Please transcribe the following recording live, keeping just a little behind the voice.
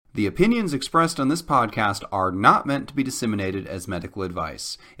The opinions expressed on this podcast are not meant to be disseminated as medical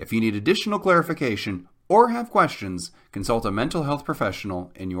advice. If you need additional clarification or have questions, consult a mental health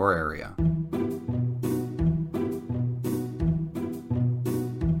professional in your area.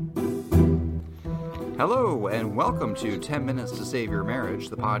 Hello, and welcome to 10 Minutes to Save Your Marriage,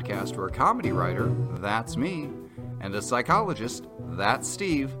 the podcast where a comedy writer, that's me, and a psychologist, that's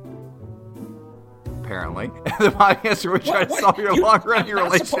Steve, apparently, the podcast where we try to solve your long-running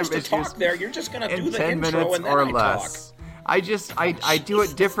relationship issues. Talk there. You're just going to do the 10 intro minutes and then or I less. talk. I do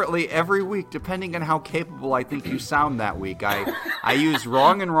it differently every week, depending on how capable I think you sound that week. I use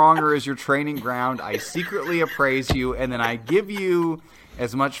wrong and wronger as your training ground. I secretly appraise you, and then I give you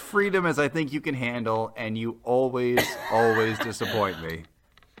as much freedom as I think you can handle, and you always disappoint me.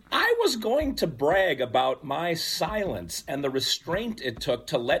 I was going to brag about my silence and the restraint it took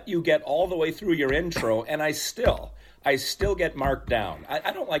to let you get all the way through your intro, and I still get marked down.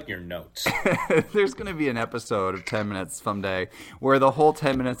 I don't like your notes. There's going to be an episode of 10 Minutes someday where the whole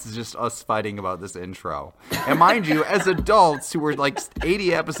 10 minutes is just us fighting about this intro. And mind you, as adults who were like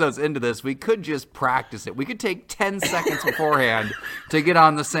 80 episodes into this, we could just practice it. We could take 10 seconds beforehand to get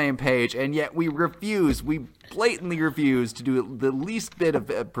on the same page, and yet we blatantly refuse to do the least bit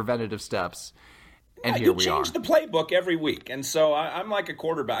of preventative steps. And here we are. You change the playbook every week, and so I'm like a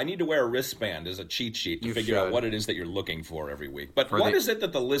quarterback. I need to wear a wristband as a cheat sheet to figure out what it is that you're looking for every week. But what is it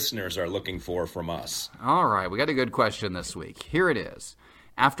that the listeners are looking for from us? All right, we got a good question this week. Here it is.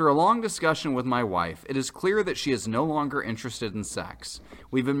 After a long discussion with my wife, it is clear that she is no longer interested in sex.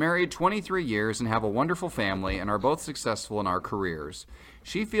 We've been married 23 years and have a wonderful family and are both successful in our careers.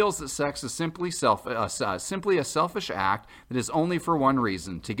 She feels that sex is simply a selfish act that is only for one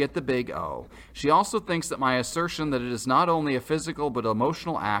reason, to get the big O. She also thinks that my assertion that it is not only a physical but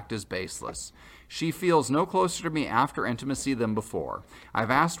emotional act is baseless. She feels no closer to me after intimacy than before.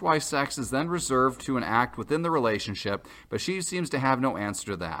 I've asked why sex is then reserved to an act within the relationship, but she seems to have no answer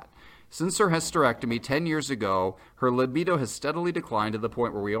to that. Since her hysterectomy 10 years ago, her libido has steadily declined to the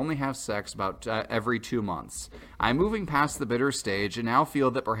point where we only have sex about every 2 months. I'm moving past the bitter stage and now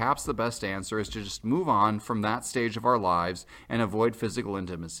feel that perhaps the best answer is to just move on from that stage of our lives and avoid physical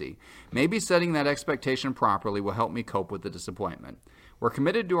intimacy. Maybe setting that expectation properly will help me cope with the disappointment. We're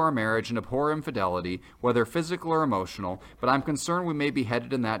committed to our marriage and abhor infidelity, whether physical or emotional, but I'm concerned we may be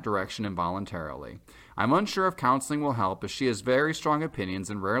headed in that direction involuntarily. I'm unsure if counseling will help, as she has very strong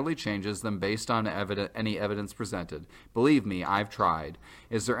opinions and rarely changes them based on any evidence presented. Believe me, I've tried.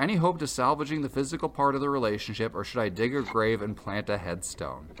 Is there any hope to salvaging the physical part of the relationship, or should I dig a grave and plant a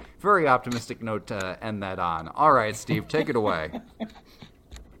headstone? Very optimistic note to end that on. All right, Steve, take it away.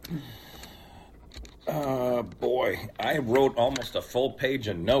 Boy, I wrote almost a full page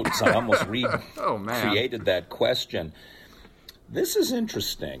of notes. I almost created that question. This is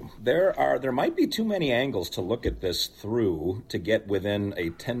interesting. There might be too many angles to look at this through to get within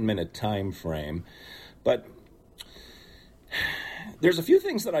a 10-minute time frame, but there's a few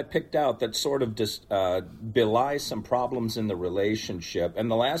things that I picked out that sort of belie some problems in the relationship. And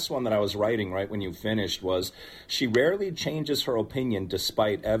the last one that I was writing right when you finished was, she rarely changes her opinion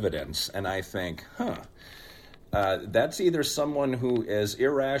despite evidence. And I think, that's either someone who is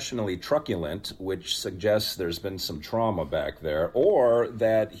irrationally truculent, which suggests there's been some trauma back there, or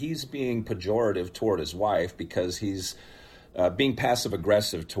that he's being pejorative toward his wife because he's being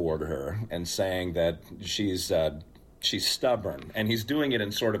passive-aggressive toward her and saying that she's stubborn, and he's doing it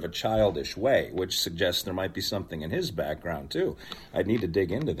in sort of a childish way, which suggests there might be something in his background, too. I'd need to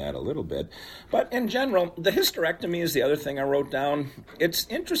dig into that a little bit. But in general, the hysterectomy is the other thing I wrote down. It's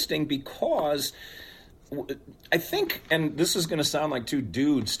interesting because I think, and this is going to sound like two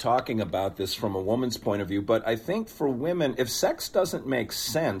dudes talking about this from a woman's point of view, but I think for women, if sex doesn't make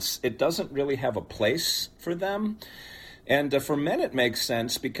sense, it doesn't really have a place for them. And for men, it makes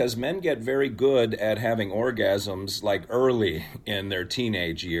sense because men get very good at having orgasms like early in their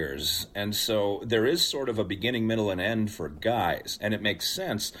teenage years. And so there is sort of a beginning, middle, and end for guys. And it makes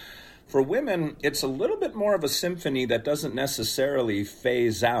sense. For women, it's a little bit more of a symphony that doesn't necessarily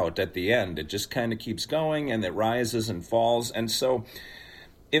phase out at the end. It just kind of keeps going and it rises and falls. And so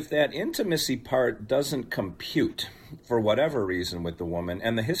if that intimacy part doesn't compute for whatever reason with the woman,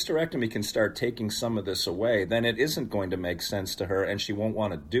 and the hysterectomy can start taking some of this away, then it isn't going to make sense to her and she won't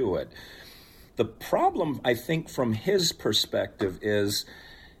want to do it. The problem, I think, from his perspective is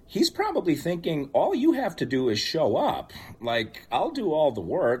he's probably thinking, all you have to do is show up. Like, I'll do all the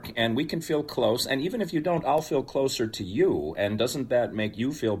work and we can feel close. And even if you don't, I'll feel closer to you. And doesn't that make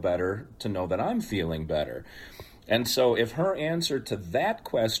you feel better to know that I'm feeling better? And so if her answer to that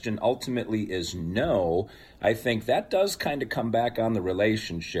question ultimately is no, I think that does kind of come back on the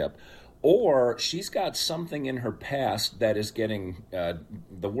relationship. Or she's got something in her past that is getting,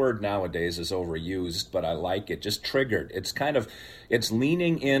 the word nowadays is overused, but I like it, just triggered. It's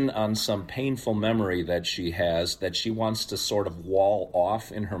leaning in on some painful memory that she has that she wants to sort of wall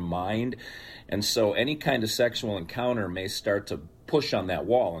off in her mind. And so any kind of sexual encounter may start to push on that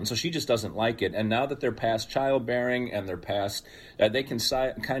wall. And so she just doesn't like it. And now that they're past childbearing and they're past, they can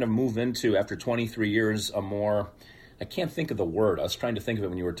kind of move into, after 23 years, a more... I can't think of the word. I was trying to think of it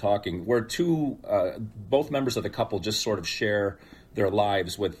when you were talking. Where both members of the couple just sort of share their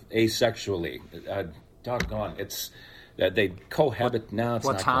lives with asexually. Doggone, they cohabit. No, it's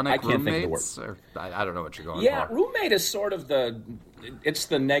platonic not. I can't think of the word. I don't know what you're going for. Yeah, roommate is sort of it's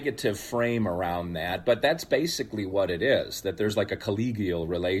the negative frame around that, but that's basically what it is, that there's like a collegial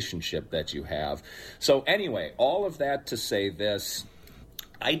relationship that you have. So anyway, all of that to say this,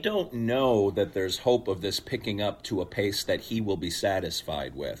 I don't know that there's hope of this picking up to a pace that he will be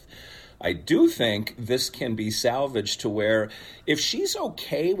satisfied with. I do think this can be salvaged to where if she's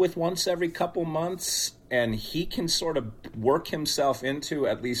okay with once every couple months and he can sort of work himself into,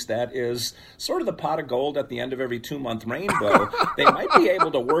 at least that is sort of the pot of gold at the end of every 2-month rainbow, they might be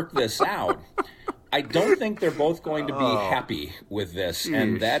able to work this out. I don't think they're both going to be happy with this,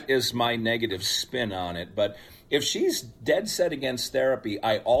 and that is my negative spin on it. But if she's dead set against therapy,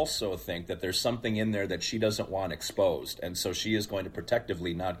 I also think that there's something in there that she doesn't want exposed, and so she is going to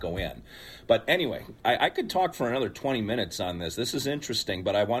protectively not go in. But anyway, I could talk for another 20 minutes on this. This is interesting,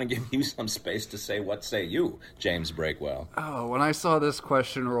 but I want to give you some space to say, what say you, James Breakwell? Oh, when I saw this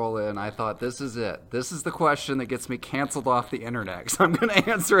question roll in, I thought, this is it. This is the question that gets me canceled off the internet, because I'm going to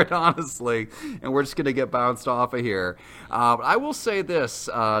answer it honestly, and we're just going to get bounced off of here. I will say this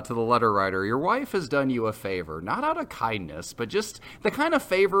to the letter writer. Your wife has done you a favor. Not out of kindness, but just the kind of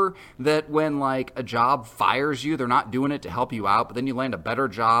favor that when, like, a job fires you, they're not doing it to help you out, but then you land a better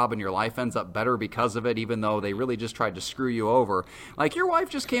job and your life ends up better because of it, even though they really just tried to screw you over. Like, your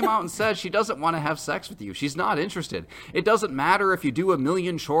wife just came out and said she doesn't want to have sex with you. She's not interested. It doesn't matter if you do a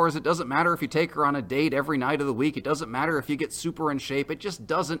million chores. It doesn't matter if you take her on a date every night of the week. It doesn't matter if you get super in shape. It just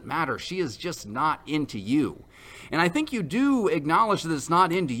doesn't matter. She is just not into you. And I think you do acknowledge that it's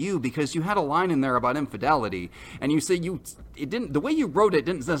not into you, because you had a line in there about infidelity, and you say the way you wrote it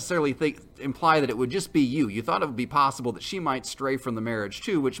didn't necessarily imply that it would just be you. You thought it would be possible that she might stray from the marriage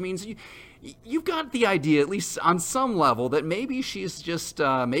too, which means you've got the idea, at least on some level, that maybe she's just,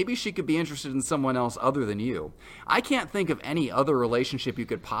 maybe she could be interested in someone else other than you. I can't think of any other relationship you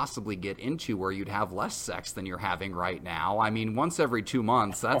could possibly get into where you'd have less sex than you're having right now. I mean, once every 2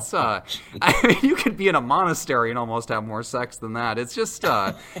 months, that's, I mean, you could be in a monastery and almost have more sex than that. It's just,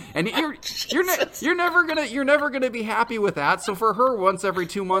 and you're never gonna be happy with that. So for her, once every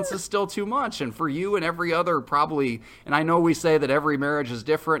 2 months is still too much. And for you and every other probably, and I know we say that every marriage is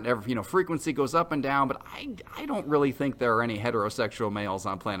different, frequency goes up and down, but I don't really think there are any heterosexual males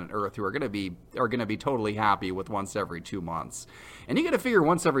on planet Earth who are going to be totally happy with once every 2 months. And you got to figure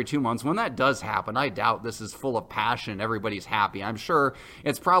once every 2 months, when that does happen, I doubt this is full of passion. Everybody's happy. I'm sure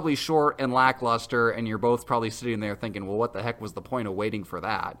it's probably short and lackluster, and you're both probably sitting there thinking, well, what the heck was the point of waiting for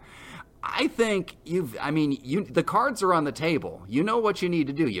that? I think the cards are on the table. You know what you need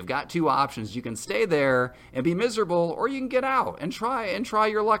to do. You've got two options. You can stay there and be miserable, or you can get out and try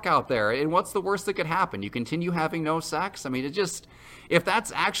your luck out there. And what's the worst that could happen? You continue having no sex? I mean, if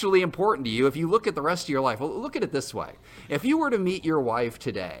that's actually important to you, if you look at the rest of your life, well, look at it this way. If you were to meet your wife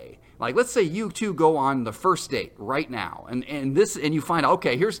today, like, let's say you two go on the first date right now, and you find out,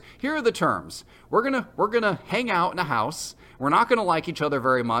 okay, here are the terms. We're gonna hang out in a house. We're not going to like each other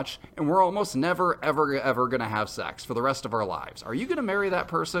very much, and we're almost never, ever, ever going to have sex for the rest of our lives. Are you going to marry that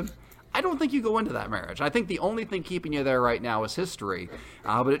person? I don't think you go into that marriage. I think the only thing keeping you there right now is history.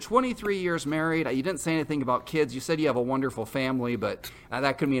 But at 23 years married, you didn't say anything about kids. You said you have a wonderful family, but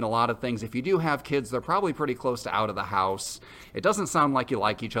that could mean a lot of things. If you do have kids, they're probably pretty close to out of the house. It doesn't sound like you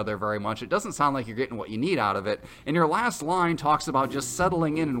like each other very much. It doesn't sound like you're getting what you need out of it. And your last line talks about just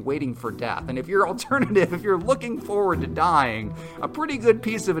settling in and waiting for death. And if your alternative, if you're looking forward to dying, a pretty good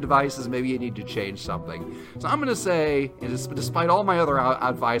piece of advice is maybe you need to change something. So I'm going to say, despite all my other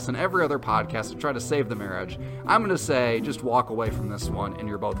advice and every other podcast to try to save the marriage, I'm going to say just walk away from this one and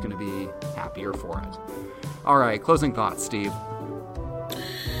you're both going to be happier for it. All right, closing thoughts, Steve.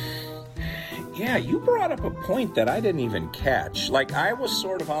 Yeah, you brought up a point that I didn't even catch. Like, I was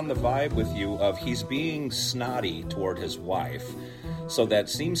sort of on the vibe with you of he's being snotty toward his wife. So that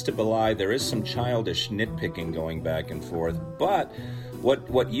seems to belie there is some childish nitpicking going back and forth. But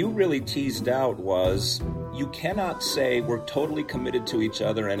What you really teased out was you cannot say we're totally committed to each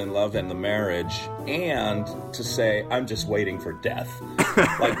other and in love and the marriage, and to say I'm just waiting for death.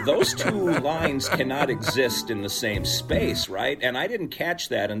 Like, those two lines cannot exist in the same space, right? And I didn't catch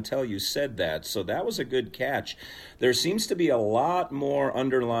that until you said that, so that was a good catch. There seems to be a lot more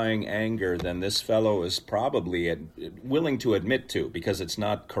underlying anger than this fellow is probably willing to admit to, because it's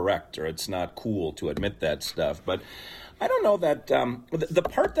not correct or it's not cool to admit that stuff. But I don't know that the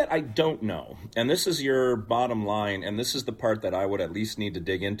part that I don't know, and this is your bottom line, and this is the part that I would at least need to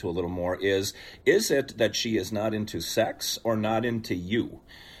dig into a little more, is it that she is not into sex or not into you?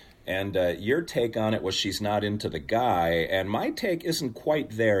 And your take on it was she's not into the guy, and my take isn't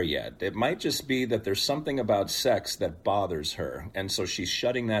quite there yet. It might just be that there's something about sex that bothers her, and so she's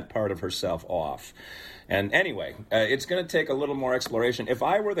shutting that part of herself off. And anyway, it's going to take a little more exploration. If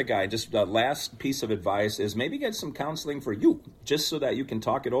I were the guy, just the last piece of advice is maybe get some counseling for you, just so that you can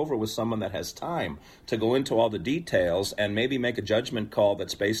talk it over with someone that has time to go into all the details and maybe make a judgment call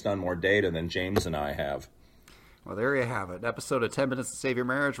that's based on more data than James and I have. Well, there you have it. Episode of 10 Minutes to Save Your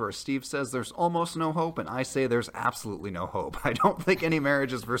Marriage, where Steve says there's almost no hope, and I say there's absolutely no hope. I don't think any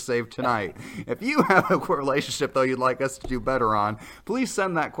marriages were saved tonight. If you have a relationship, though, you'd like us to do better on, please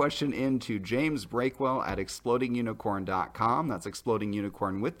send that question in to James Breakwell at explodingunicorn.com. That's Exploding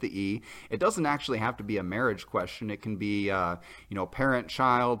Unicorn with the E. It doesn't actually have to be a marriage question. It can be,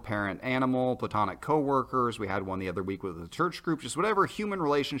 parent-child, parent-animal, platonic coworkers. We had one the other week with a church group. Just whatever human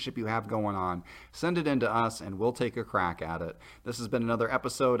relationship you have going on, send it in to us, and we'll take a crack at it. This has been another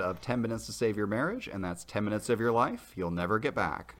episode of 10 Minutes to Save Your Marriage, and that's 10 minutes of your life you'll never get back.